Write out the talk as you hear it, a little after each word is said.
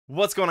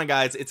What's going on,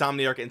 guys? It's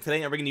Omniarch, and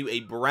today I'm bringing you a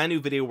brand new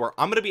video where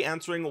I'm going to be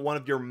answering one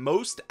of your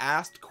most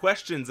asked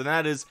questions, and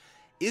that is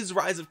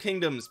Rise of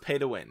Kingdoms pay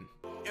to win?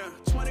 Yeah,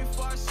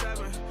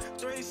 24/7,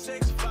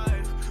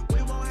 365. We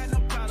won't have no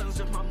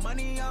problems if my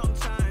money on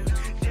time.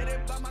 Did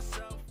it by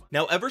myself.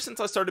 Now, ever since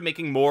I started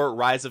making more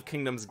Rise of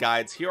Kingdoms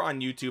guides here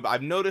on YouTube,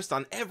 I've noticed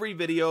on every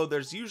video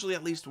there's usually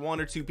at least one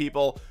or two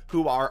people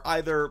who are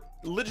either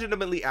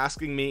legitimately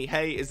asking me,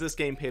 hey, is this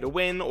game pay to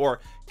win,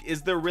 or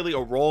is there really a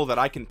role that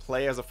I can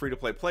play as a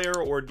free-to-play player,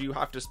 or do you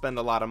have to spend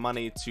a lot of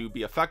money to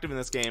be effective in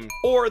this game?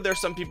 Or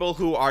there's some people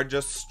who are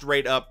just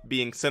straight up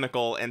being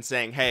cynical and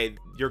saying, hey,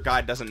 your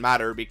guide doesn't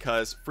matter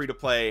because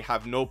free-to-play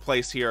have no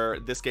place here,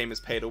 this game is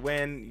pay to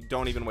win,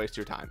 don't even waste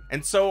your time.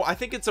 And so I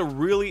think it's a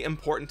really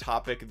important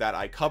topic that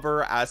I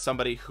cover as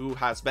somebody who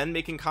has been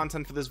making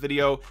content for this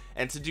video,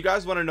 and since you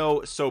guys want to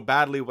know so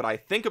badly what I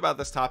think about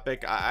this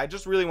topic, I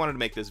just really wanted to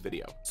make this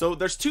video. So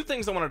there's two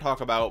things I want to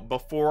talk about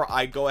before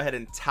I go ahead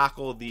and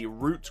tackle the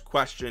root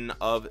question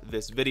of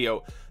this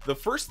video. The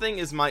first thing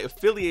is my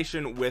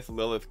affiliation with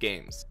Lilith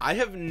Games. I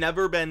have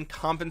never been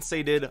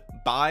compensated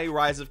by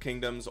Rise of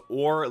Kingdoms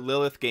or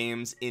Lilith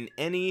Games in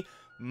any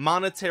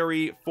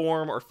monetary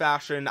form or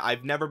fashion.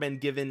 I've never been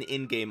given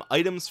in-game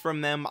items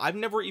from them. I've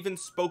never even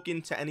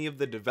spoken to any of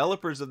the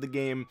developers of the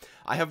game.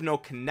 I have no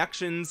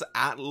connections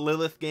at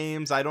Lilith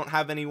Games. I don't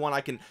have anyone I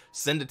can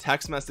send a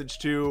text message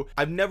to.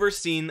 I've never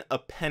seen a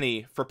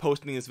penny for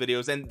posting these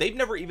videos, and they've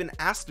never even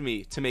asked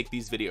me to make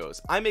these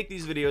videos. I make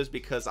these videos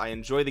because I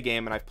enjoy the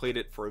game and I've played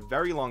it for a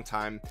very long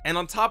time, and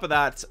on top of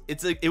that,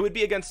 it would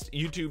be against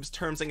YouTube's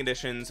terms and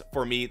conditions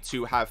for me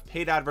to have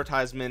paid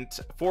advertisement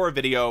for a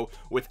video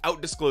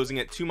without disclosing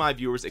it to my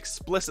viewers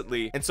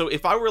explicitly. And so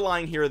if I were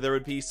lying here, there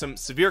would be some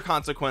severe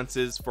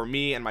consequences for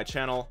me and my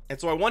channel. And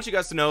so I want you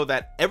guys to know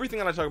that everything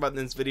that I talk about in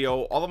this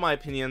video, all of my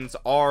opinions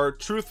are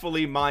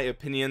truthfully my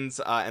opinions,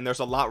 and there's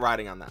a lot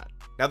riding on that.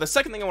 Now, the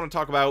second thing I want to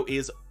talk about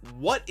is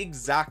what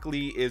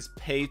exactly is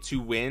pay to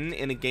win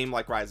in a game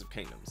like Rise of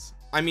Kingdoms.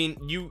 I mean,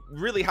 you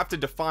really have to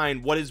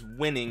define what is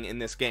winning in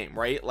this game,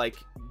 right? Like,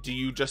 do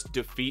you just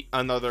defeat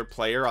another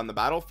player on the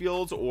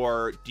battlefield,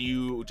 or do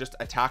you just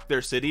attack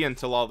their city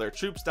until all their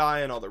troops die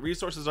and all the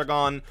resources are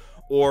gone?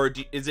 Or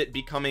is it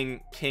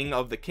becoming king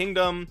of the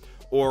kingdom?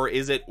 Or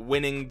is it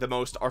winning the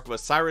most Ark of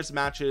Osiris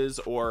matches?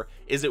 Or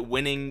is it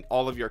winning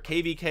all of your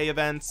KVK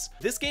events?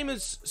 This game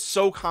is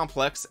so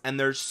complex, and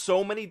there's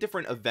so many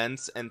different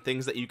events and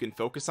things that you can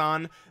focus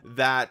on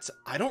that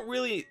I don't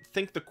really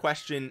think the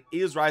question,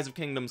 is Rise of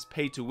Kingdoms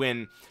pay to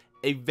win,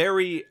 a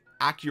very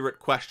accurate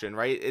question,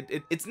 right?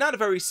 It's not a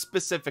very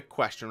specific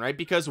question, right?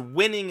 Because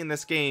winning in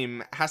this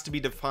game has to be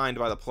defined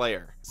by the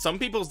player. Some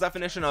people's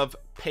definition of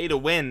pay to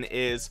win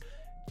is,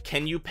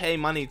 can you pay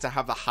money to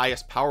have the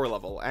highest power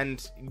level?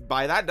 And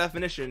by that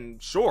definition,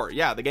 sure,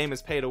 yeah, the game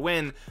is pay to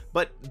win,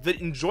 but the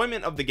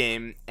enjoyment of the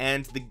game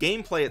and the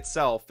gameplay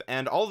itself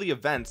and all the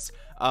events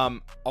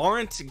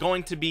aren't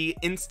going to be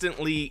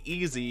instantly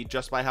easy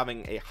just by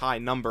having a high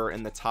number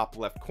in the top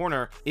left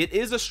corner. It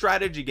is a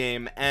strategy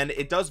game, and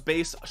it does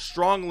base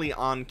strongly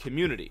on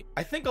community.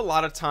 I think a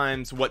lot of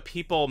times what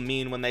people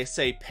mean when they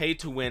say pay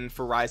to win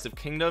for Rise of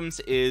Kingdoms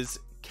is,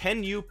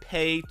 can you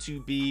pay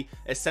to be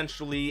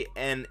essentially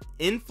an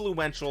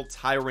influential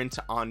tyrant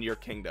on your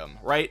kingdom,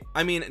 right?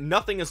 I mean,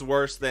 nothing is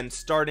worse than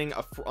starting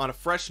on a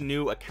fresh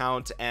new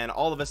account, and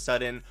all of a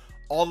sudden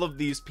all of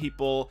these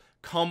people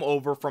come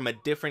over from a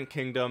different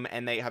kingdom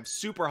and they have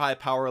super high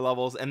power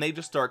levels, and they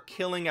just start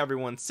killing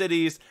everyone's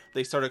cities.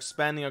 They start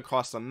expanding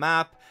across the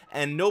map,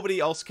 and nobody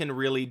else can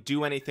really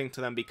do anything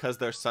to them because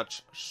they're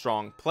such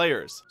strong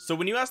players. So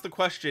when you ask the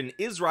question,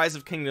 is Rise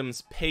of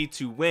Kingdoms pay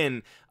to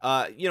win,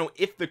 you know,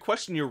 if the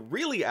question you're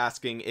really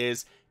asking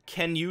is,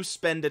 can you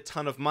spend a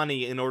ton of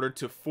money in order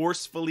to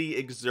forcefully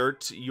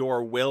exert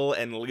your will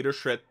and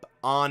leadership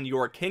on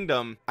your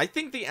kingdom, I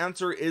think the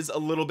answer is a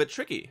little bit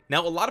tricky.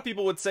 Now, a lot of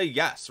people would say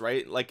yes,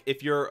 right? Like,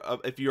 if you're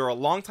a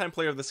longtime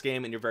player of this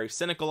game and you're very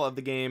cynical of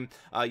the game,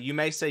 you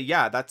may say,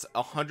 yeah, that's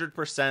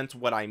 100%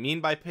 what I mean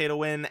by pay to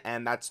win,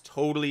 and that's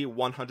totally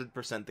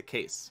 100% the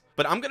case.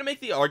 But I'm gonna make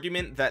the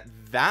argument that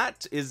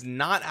that is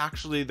not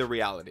actually the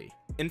reality.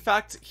 In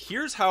fact,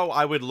 here's how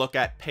I would look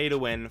at pay to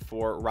win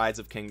for Rise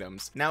of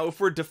Kingdoms. Now, if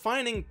we're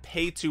defining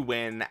pay to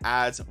win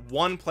as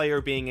one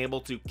player being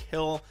able to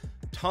kill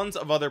tons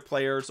of other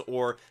players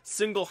or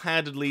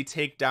single-handedly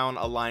take down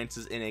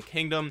alliances in a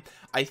kingdom,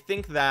 I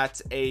think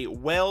that a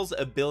whale's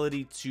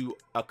ability to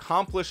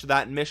accomplish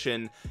that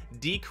mission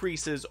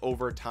decreases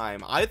over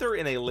time, either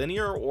in a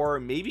linear or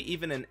maybe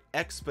even an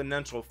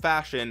exponential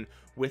fashion,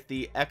 with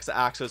the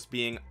x-axis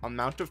being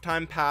amount of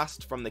time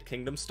passed from the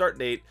kingdom start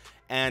date,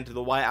 and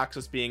the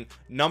y-axis being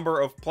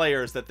number of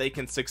players that they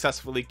can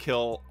successfully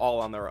kill all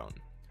on their own.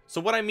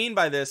 So what I mean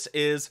by this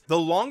is, the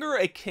longer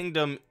a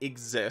kingdom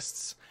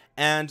exists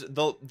and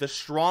the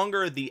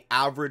stronger the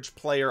average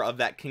player of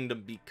that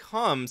kingdom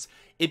becomes,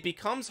 it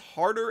becomes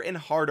harder and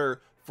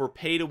harder for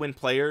pay to win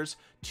players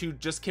to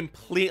just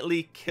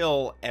completely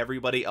kill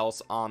everybody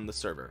else on the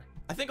server.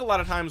 I think a lot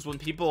of times when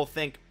people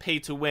think pay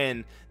to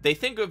win, they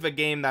think of a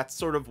game that's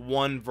sort of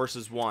 1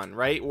 versus 1,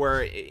 right?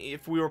 Where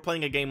if we were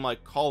playing a game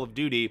like Call of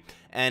Duty,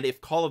 and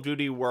if Call of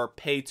Duty were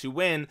pay to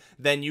win,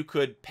 then you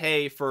could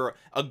pay for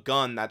a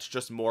gun that's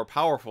just more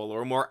powerful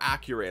or more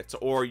accurate,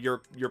 or your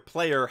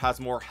player has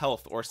more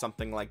health or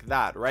something like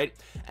that, right?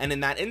 And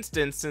in that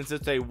instance, since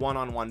it's a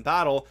one-on-one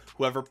battle,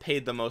 whoever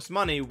paid the most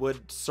money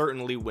would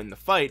certainly win the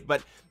fight.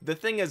 But the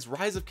thing is,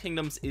 Rise of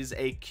Kingdoms is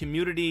a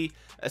community,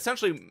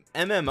 essentially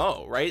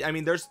MMO, right? I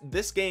mean,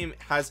 this game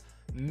has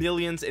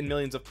millions and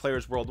millions of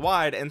players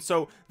worldwide, and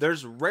so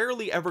there's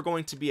rarely ever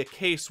going to be a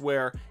case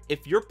where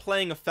if you're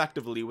playing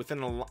effectively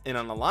within an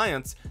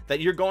alliance, that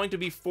you're going to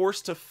be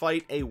forced to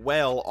fight a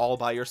whale all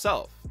by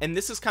yourself. And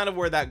this is kind of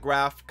where that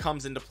graph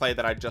comes into play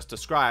that I just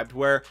described,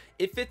 where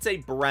if it's a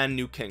brand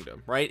new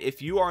kingdom, right? If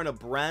you are in a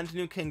brand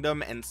new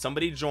kingdom and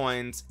somebody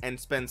joins and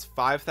spends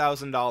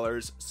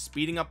 $5,000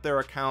 speeding up their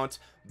account,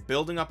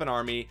 building up an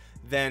army,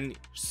 then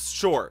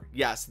sure,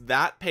 yes,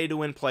 that pay to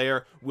win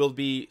player will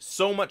be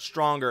so much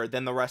stronger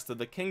than the rest of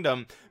the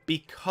kingdom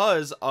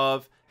because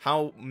of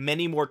how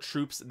many more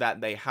troops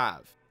that they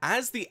have.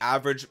 As the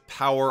average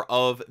power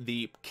of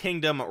the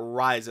kingdom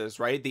rises,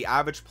 right, the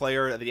average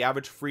player, the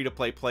average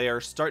free-to-play player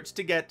starts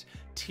to get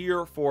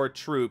tier 4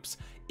 troops,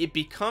 it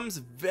becomes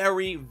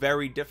very,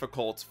 very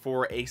difficult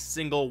for a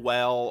single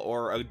whale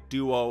or a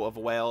duo of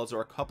whales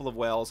or a couple of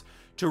whales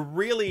to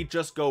really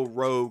just go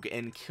rogue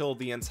and kill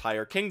the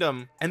entire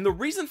kingdom. And the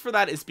reason for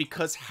that is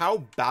because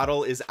how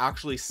battle is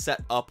actually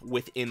set up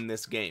within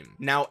this game.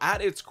 Now,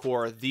 at its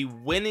core, the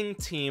winning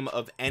team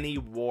of any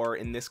war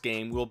in this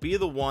game will be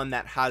the one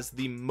that has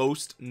the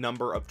most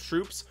number of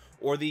troops,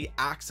 or the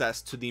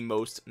access to the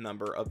most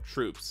number of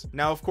troops.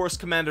 Now, of course,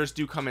 commanders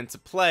do come into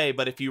play,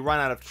 but if you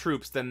run out of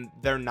troops, then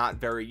they're not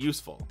very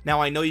useful.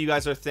 Now, I know you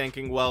guys are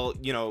thinking, well,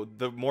 you know,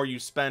 the more you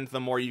spend, the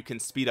more you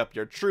can speed up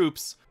your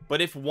troops. But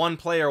if one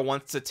player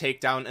wants to take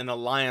down an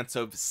alliance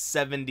of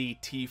 70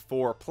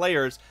 T4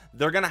 players,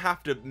 they're gonna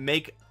have to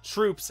make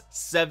troops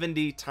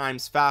 70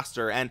 times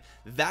faster, and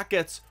that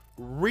gets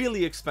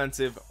really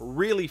expensive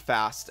really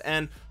fast.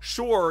 And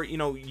sure, you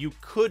know, you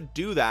could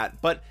do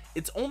that, but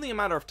it's only a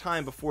matter of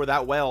time before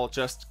that whale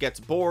just gets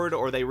bored,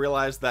 or they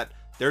realize that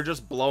they're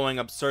just blowing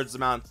absurd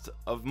amounts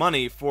of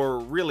money for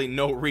really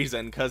no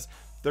reason, because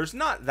there's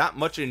not that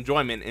much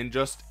enjoyment in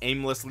just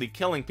aimlessly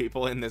killing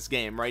people in this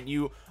game, right?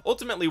 You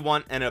ultimately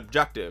want an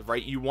objective,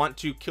 right? You want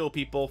to kill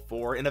people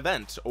for an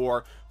event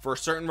or for a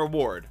certain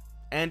reward.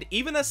 And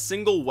even a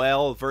single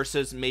whale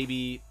versus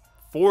maybe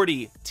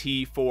 40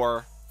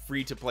 T4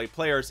 free-to-play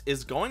players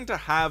is going to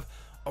have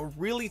a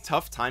really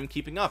tough time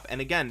keeping up. And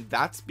again,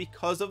 that's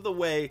because of the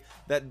way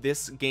that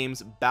this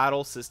game's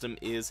battle system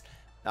is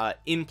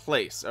in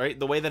place, all right,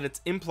 the way that it's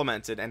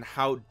implemented and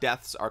how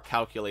deaths are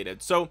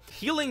calculated. So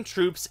healing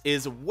troops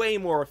is way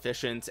more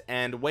efficient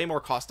and way more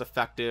cost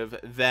effective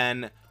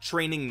than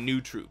training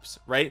new troops,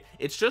 right?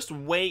 It's just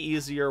way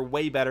easier,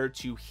 way better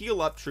to heal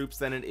up troops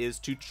than it is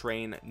to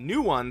train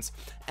new ones.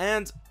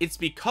 And it's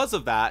because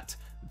of that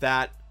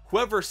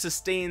whoever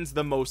sustains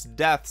the most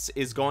deaths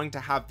is going to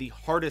have the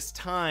hardest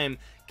time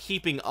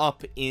keeping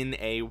up in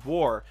a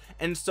war.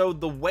 And so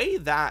the way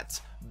that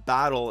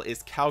battle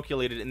is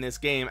calculated in this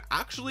game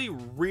actually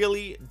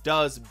really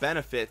does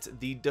benefit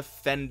the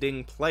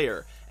defending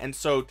player. And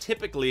so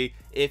typically,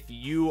 if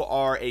you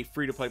are a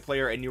free-to-play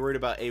player and you're worried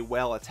about a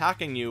whale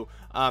attacking you,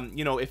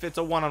 you know, if it's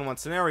a one-on-one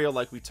scenario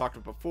like we talked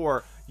about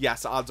before,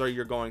 yes, odds are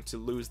you're going to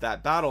lose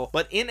that battle.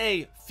 But in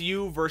a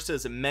few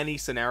versus many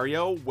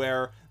scenario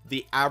where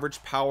the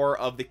average power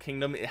of the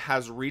kingdom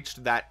has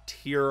reached that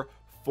tier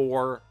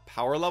 4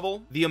 power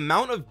level, the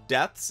amount of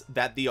deaths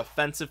that the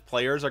offensive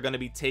players are going to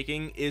be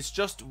taking is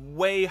just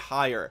way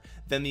higher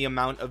than the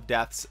amount of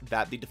deaths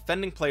that the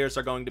defending players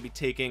are going to be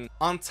taking,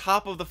 on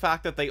top of the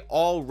fact that they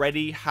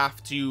already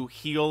have to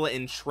heal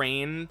and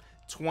train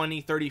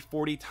 20, 30,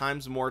 40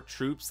 times more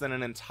troops than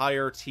an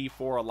entire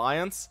T4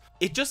 alliance.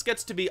 It just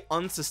gets to be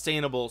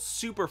unsustainable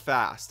super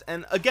fast.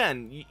 And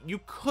again, you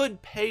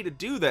could pay to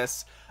do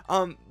this,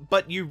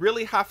 but you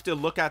really have to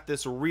look at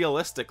this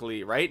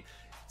realistically, right?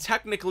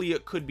 Technically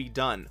it could be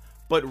done,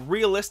 but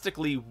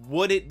realistically,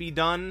 would it be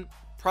done?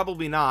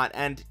 Probably not.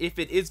 And if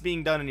it is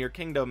being done in your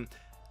kingdom,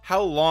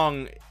 how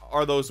long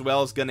are those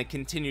whales going to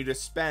continue to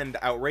spend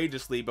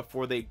outrageously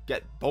before they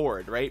get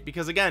bored, right?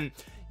 Because again,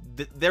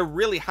 there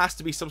really has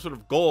to be some sort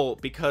of goal,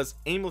 because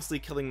aimlessly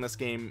killing this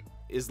game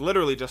is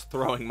literally just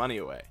throwing money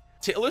away.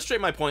 To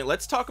illustrate my point,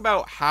 let's talk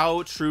about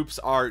how troops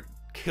are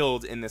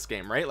killed in this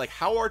game, right? Like,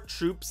 how are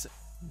troops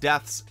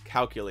deaths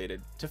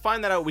calculated? To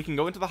find that out, we can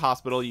go into the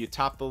hospital. You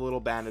tap the little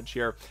bandage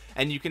here,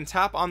 and you can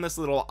tap on this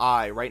little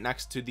eye right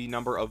next to the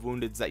number of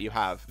woundeds that you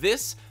have.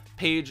 This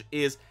page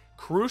is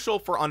crucial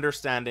for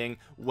understanding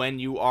when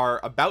you are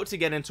about to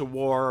get into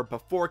war,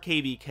 before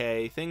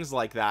KVK, things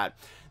like that.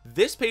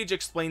 This page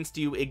explains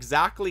to you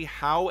exactly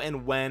how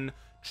and when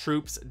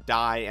troops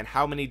die and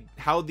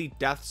how the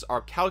deaths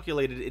are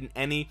calculated in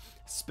any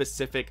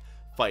specific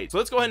fight. So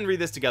let's go ahead and read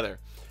this together.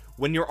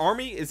 When your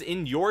army is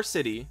in your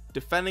city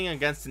defending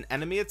against an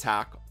enemy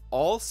attack,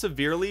 all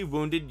severely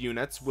wounded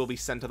units will be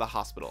sent to the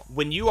hospital.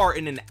 When you are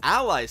in an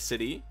ally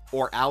city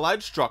or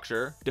allied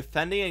structure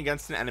defending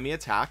against an enemy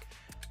attack,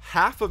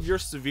 half of your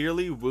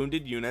severely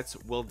wounded units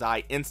will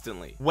die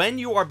instantly. When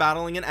you are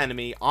battling an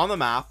enemy on the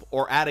map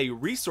or at a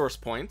resource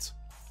point,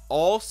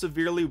 all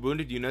severely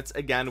wounded units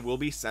again will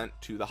be sent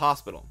to the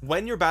hospital.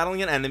 When you're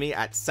battling an enemy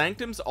at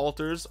sanctums,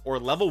 altars, or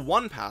level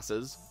 1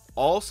 passes,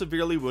 all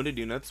severely wounded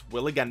units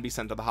will again be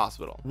sent to the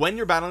hospital. When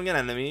you're battling an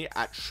enemy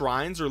at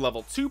shrines or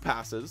level 2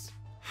 passes,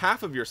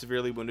 half of your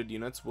severely wounded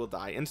units will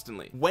die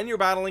instantly. When you're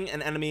battling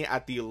an enemy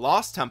at the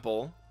Lost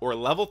Temple or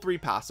level 3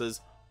 passes,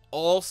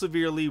 all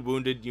severely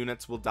wounded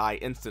units will die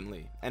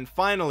instantly. And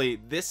finally,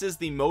 this is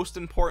the most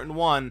important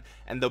one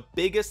and the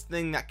biggest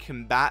thing that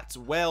combats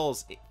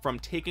whales from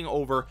taking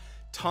over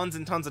tons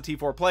and tons of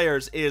T4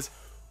 players, is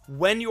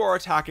when you are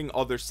attacking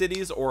other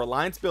cities or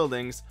alliance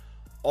buildings,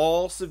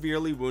 all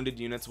severely wounded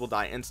units will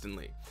die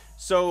instantly.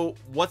 So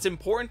what's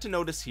important to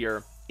notice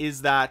here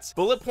is that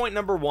bullet point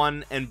number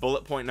 1 and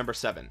bullet point number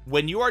 7,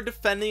 when you are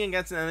defending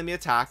against an enemy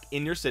attack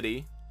in your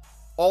city,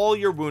 all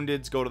your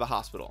woundeds go to the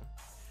hospital.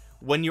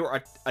 When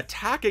you're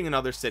attacking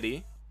another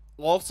city,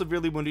 all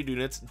severely wounded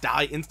units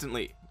die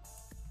instantly.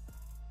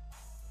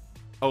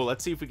 Oh,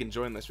 let's see if we can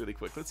join this really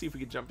quick. Let's see if we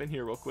can jump in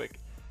here real quick.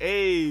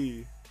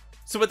 Hey.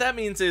 So what that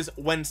means is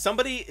when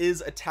somebody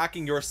is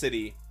attacking your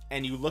city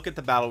and you look at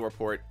the battle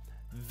report,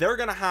 they're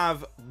gonna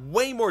have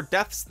way more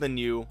deaths than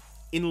you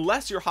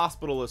unless your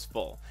hospital is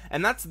full.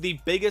 And that's the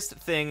biggest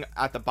thing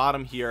at the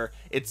bottom here.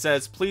 It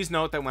says, please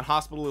note that when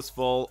hospital is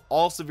full,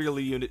 all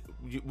severely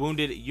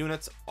wounded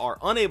units are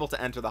unable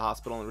to enter the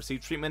hospital and receive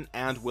treatment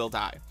and will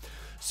die.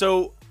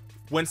 So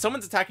when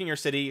someone's attacking your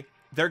city,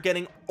 they're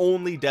getting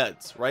only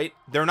deads, right?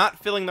 They're not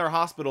filling their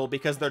hospital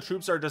because their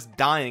troops are just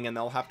dying and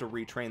they'll have to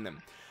retrain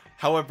them.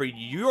 However,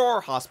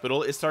 your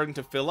hospital is starting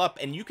to fill up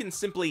and you can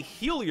simply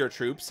heal your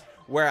troops,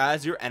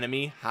 whereas your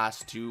enemy has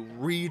to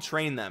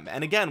retrain them.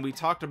 And again, we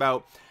talked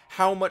about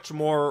how much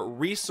more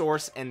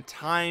resource and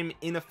time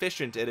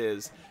inefficient it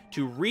is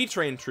to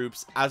retrain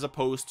troops as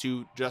opposed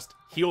to just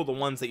heal the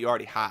ones that you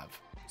already have.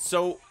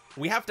 So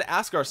we have to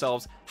ask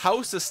ourselves,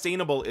 how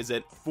sustainable is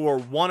it for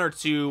 1 or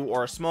 2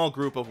 or a small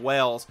group of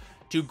whales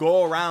to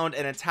go around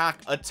and attack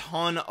a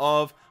ton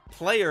of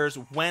players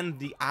when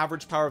the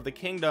average power of the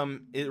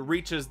kingdom, it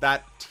reaches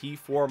that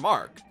T4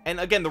 mark?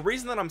 And again, the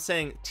reason that I'm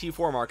saying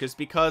T4 mark is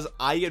because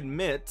I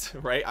admit,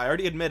 right, I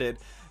already admitted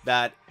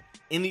that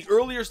in the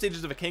earlier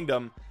stages of a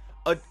kingdom,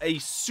 a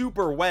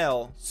super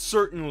whale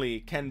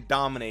certainly can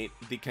dominate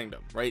the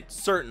kingdom, right?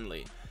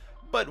 Certainly.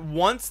 But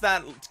once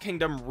that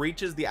kingdom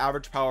reaches the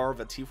average power of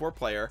a T4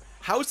 player,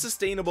 how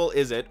sustainable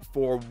is it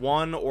for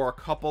 1 or a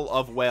couple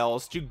of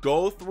whales to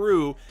go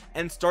through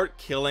and start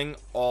killing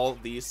all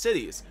these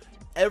cities?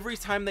 Every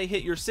time they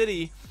hit your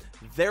city,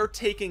 they're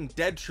taking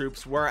dead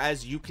troops,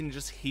 whereas you can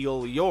just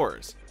heal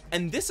yours.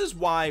 And this is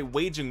why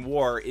waging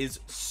war is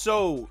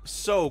so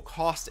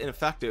cost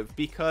ineffective,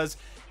 because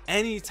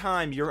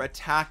anytime you're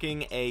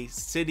attacking a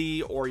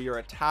city or you're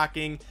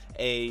attacking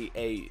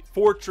a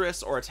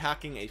fortress or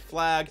attacking a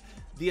flag,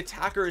 the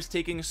attacker is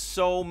taking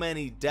so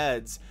many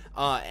deads,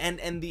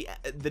 and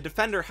the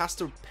defender has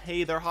to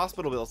pay their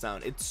hospital bills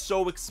down. It's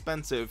so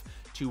expensive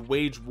to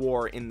wage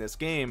war in this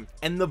game,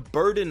 and the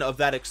burden of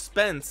that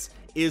expense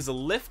is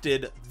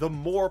lifted the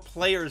more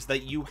players that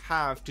you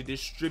have to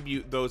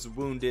distribute those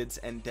woundeds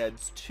and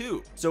deads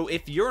to. So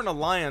if you're an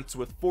alliance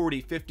with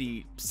 40,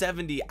 50,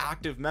 70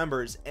 active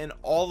members and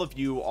all of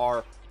you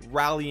are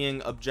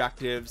rallying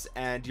objectives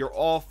and you're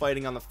all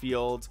fighting on the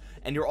field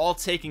and you're all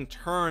taking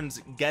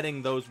turns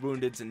getting those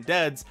woundeds and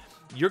deads,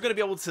 you're going to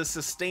be able to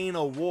sustain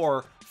a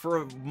war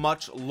for a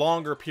much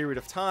longer period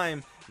of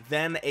time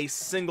than a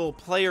single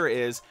player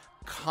is,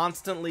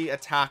 constantly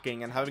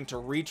attacking and having to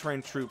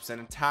retrain troops and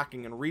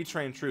attacking and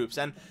retrain troops.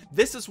 And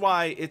this is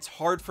why it's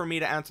hard for me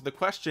to answer the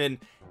question,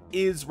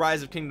 is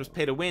Rise of Kingdoms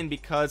pay to win?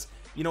 Because,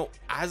 you know,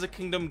 as a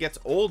kingdom gets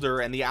older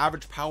and the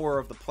average power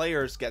of the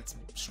players gets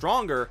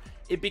stronger,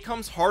 it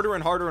becomes harder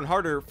and harder and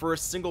harder for a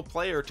single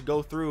player to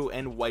go through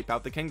and wipe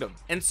out the kingdom.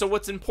 And so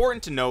what's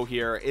important to know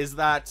here is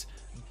that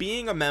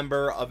being a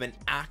member of an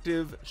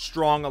active,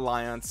 strong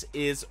alliance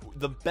is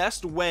the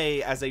best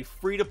way as a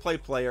free-to-play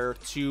player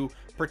to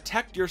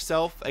protect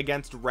yourself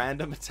against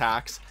random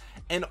attacks,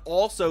 and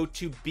also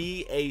to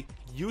be a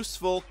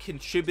useful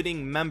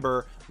contributing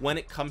member when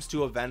it comes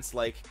to events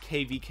like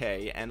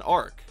KVK and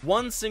ARC.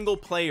 One single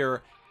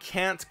player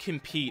can't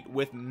compete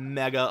with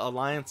mega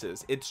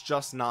alliances. It's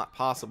just not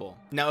possible.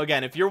 Now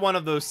again, if you're one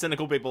of those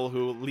cynical people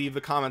who leave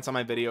the comments on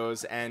my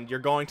videos and you're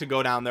going to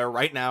go down there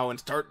right now and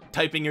start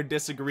typing your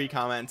disagree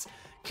comments,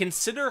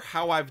 consider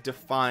how I've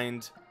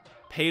defined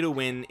pay to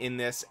win in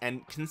this,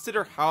 and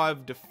consider how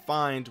I've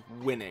defined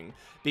winning,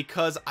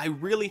 because I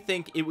really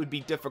think it would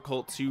be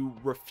difficult to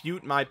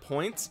refute my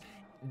points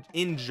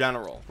in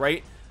general,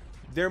 right?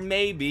 There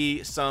may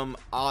be some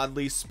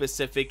oddly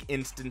specific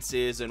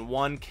instances. In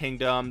one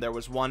kingdom, there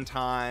was one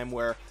time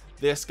where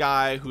this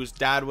guy whose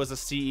dad was a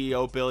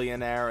CEO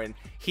billionaire and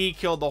he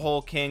killed the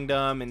whole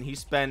kingdom and he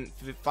spent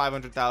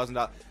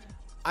 $500,000.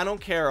 I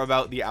don't care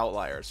about the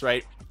outliers,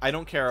 right? I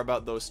don't care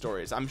about those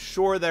stories. I'm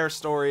sure there are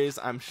stories.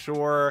 I'm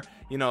sure,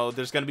 you know,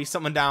 there's going to be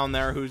someone down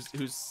there who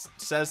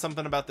says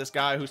something about this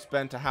guy who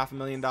spent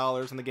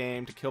 $500,000 in the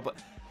game to kill, but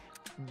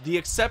the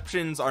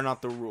exceptions are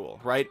not the rule,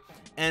 right?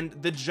 And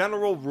the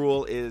general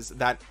rule is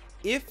that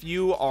if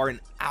you are an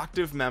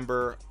active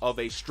member of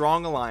a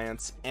strong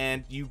alliance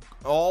and you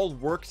all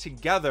work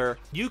together,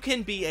 you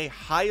can be a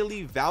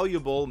highly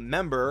valuable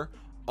member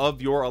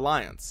of your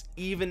alliance,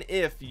 even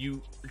if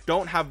you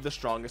don't have the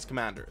strongest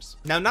commanders.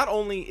 Now, not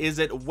only is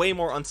it way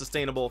more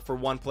unsustainable for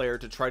one player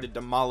to try to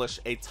demolish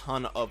a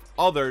ton of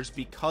others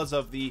because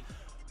of the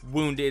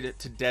wounded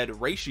to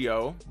dead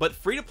ratio, but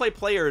free-to-play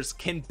players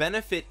can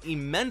benefit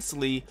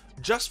immensely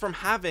just from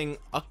having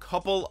a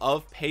couple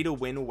of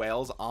pay-to-win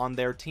whales on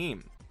their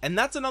team. And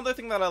that's another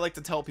thing that I like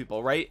to tell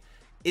people, right?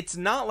 It's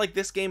not like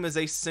this game is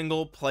a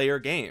single player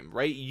game,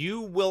 right?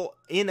 You will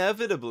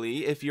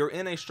inevitably, if you're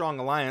in a strong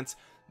alliance,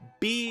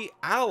 be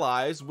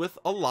allies with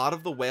a lot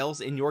of the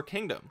whales in your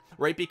kingdom,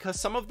 right? Because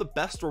some of the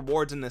best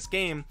rewards in this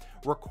game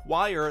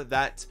require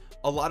that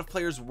a lot of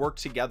players work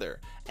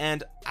together,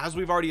 and as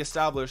we've already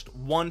established,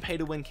 one pay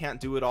to win can't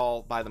do it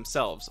all by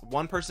themselves.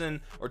 One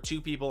person or two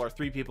people or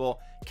three people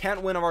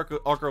can't win Ark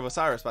of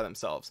Osiris by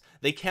themselves.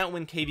 They can't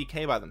win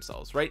KVK by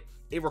themselves, right?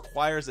 It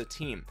requires a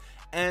team.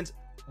 And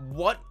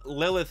what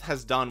Lilith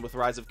has done with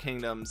Rise of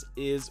Kingdoms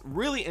is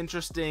really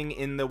interesting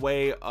in the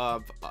way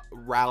of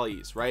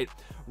rallies, right?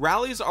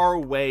 Rallies are a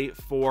way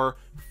for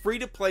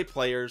free-to-play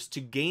players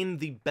to gain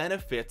the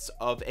benefits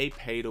of a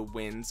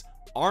pay-to-wins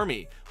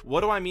army.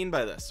 What do I mean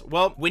by this?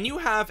 Well, when you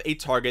have a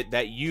target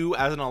that you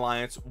as an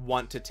alliance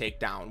want to take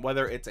down,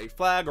 whether it's a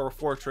flag or a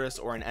fortress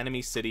or an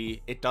enemy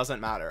city, it doesn't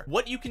matter.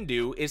 What you can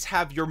do is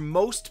have your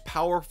most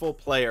powerful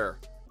player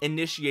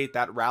initiate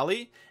that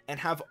rally and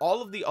have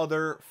all of the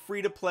other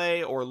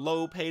free-to-play or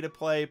low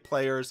pay-to-play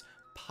players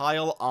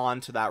pile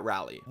on to that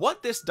rally.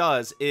 What this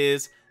does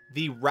is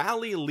the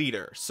rally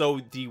leader,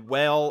 so the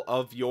whale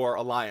of your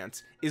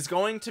alliance, is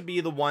going to be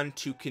the one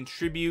to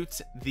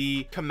contribute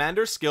the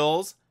commander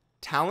skills,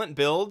 talent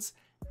builds,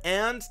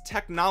 and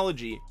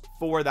technology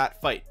for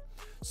that fight.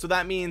 So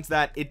that means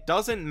that it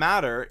doesn't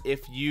matter if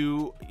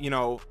you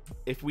know,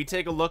 if we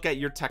take a look at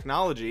your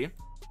technology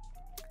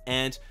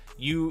and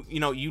you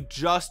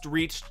just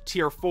reached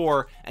tier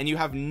 4 and you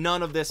have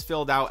none of this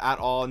filled out at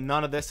all,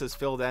 none of this is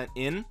filled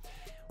in.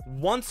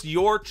 Once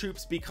your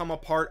troops become a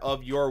part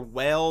of your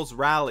whales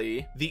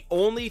rally, the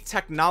only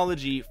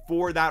technology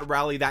for that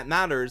rally that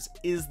matters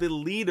is the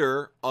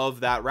leader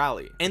of that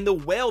rally. And the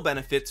whale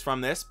benefits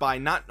from this by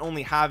not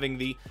only having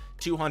the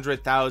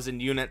 200,000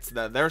 units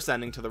that they're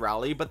sending to the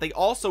rally, but they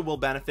also will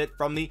benefit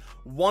from the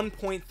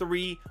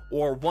 1.3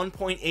 or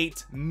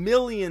 1.8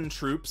 million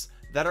troops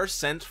that are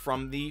sent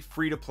from the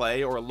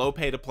free-to-play or low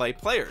pay-to-play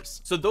players.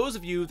 So those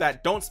of you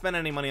that don't spend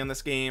any money on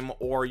this game,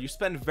 or you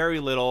spend very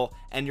little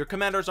and your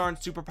commanders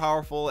aren't super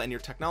powerful and your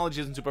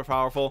technology isn't super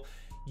powerful,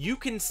 you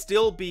can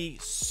still be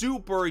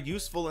super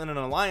useful in an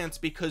alliance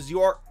because you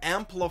are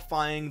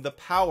amplifying the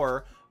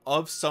power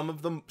of some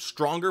of the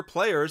stronger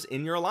players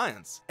in your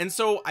alliance. And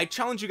so I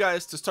challenge you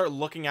guys to start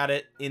looking at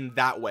it in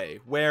that way,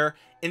 where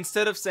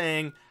instead of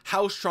saying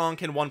how strong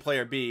can one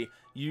player be,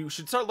 you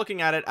should start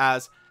looking at it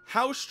as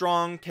how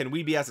strong can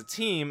we be as a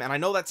team. And I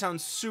know that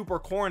sounds super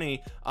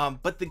corny,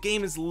 but the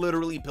game is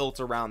literally built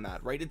around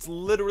that, right? It's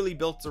literally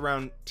built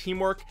around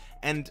teamwork,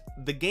 and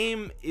the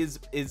game is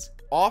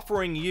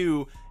offering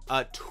you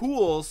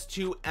tools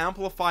to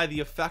amplify the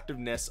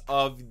effectiveness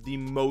of the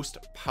most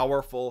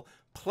powerful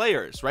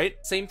players, right?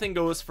 Same thing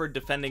goes for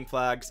defending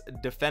flags,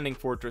 defending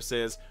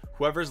fortresses.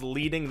 Whoever's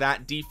leading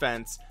that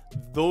defense,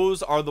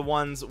 those are the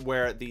ones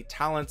where the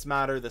talents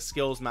matter, the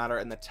skills matter,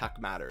 and the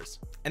tech matters.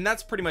 And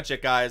that's pretty much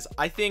it, guys.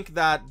 I think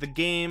that the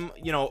game,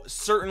 you know,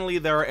 certainly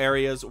there are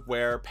areas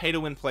where pay to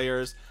win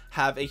players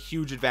have a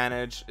huge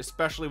advantage,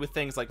 especially with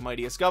things like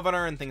Mightiest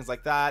Governor and things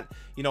like that.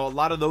 You know, a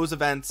lot of those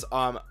events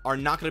are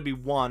not going to be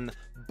won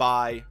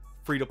by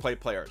free-to-play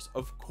players,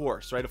 of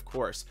course, right? Of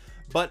course.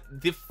 But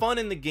the fun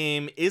in the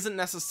game isn't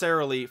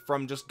necessarily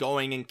from just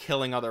going and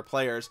killing other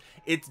players.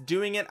 It's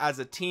doing it as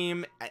a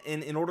team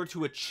in order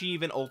to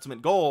achieve an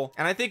ultimate goal.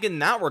 And I think in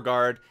that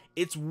regard,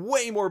 it's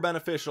way more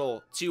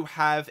beneficial to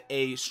have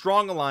a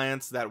strong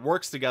alliance that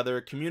works together,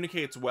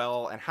 communicates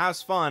well, and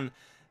has fun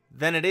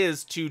than it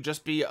is to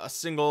just be a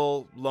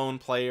single lone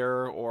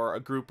player or a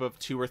group of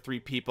 2 or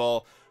 3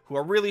 people who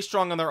are really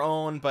strong on their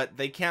own, but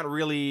they can't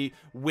really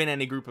win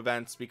any group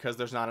events because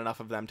there's not enough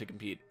of them to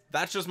compete.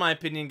 That's just my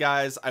opinion,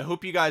 guys. I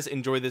hope you guys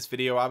enjoyed this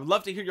video. I would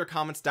love to hear your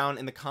comments down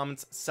in the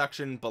comments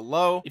section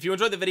below. If you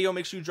enjoyed the video,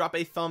 make sure you drop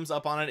a thumbs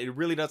up on it. It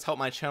really does help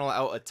my channel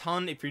out a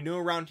ton. If you're new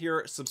around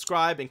here,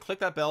 subscribe and click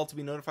that bell to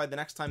be notified the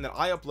next time that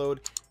I upload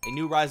a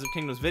new Rise of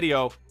Kingdoms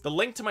video. The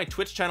link to my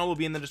Twitch channel will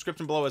be in the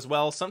description below as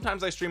well.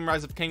 Sometimes I stream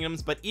Rise of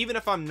Kingdoms, but even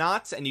if I'm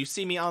not and you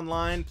see me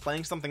online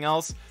playing something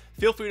else,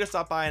 feel free to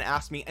stop by and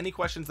ask me any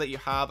questions that you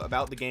have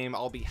about the game.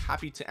 I'll be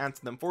happy to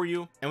answer them for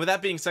you. And with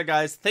that being said,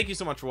 guys, thank you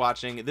so much for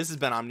watching. This has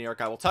been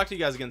Omniarch. I will talk to you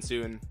guys again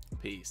soon.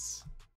 Peace.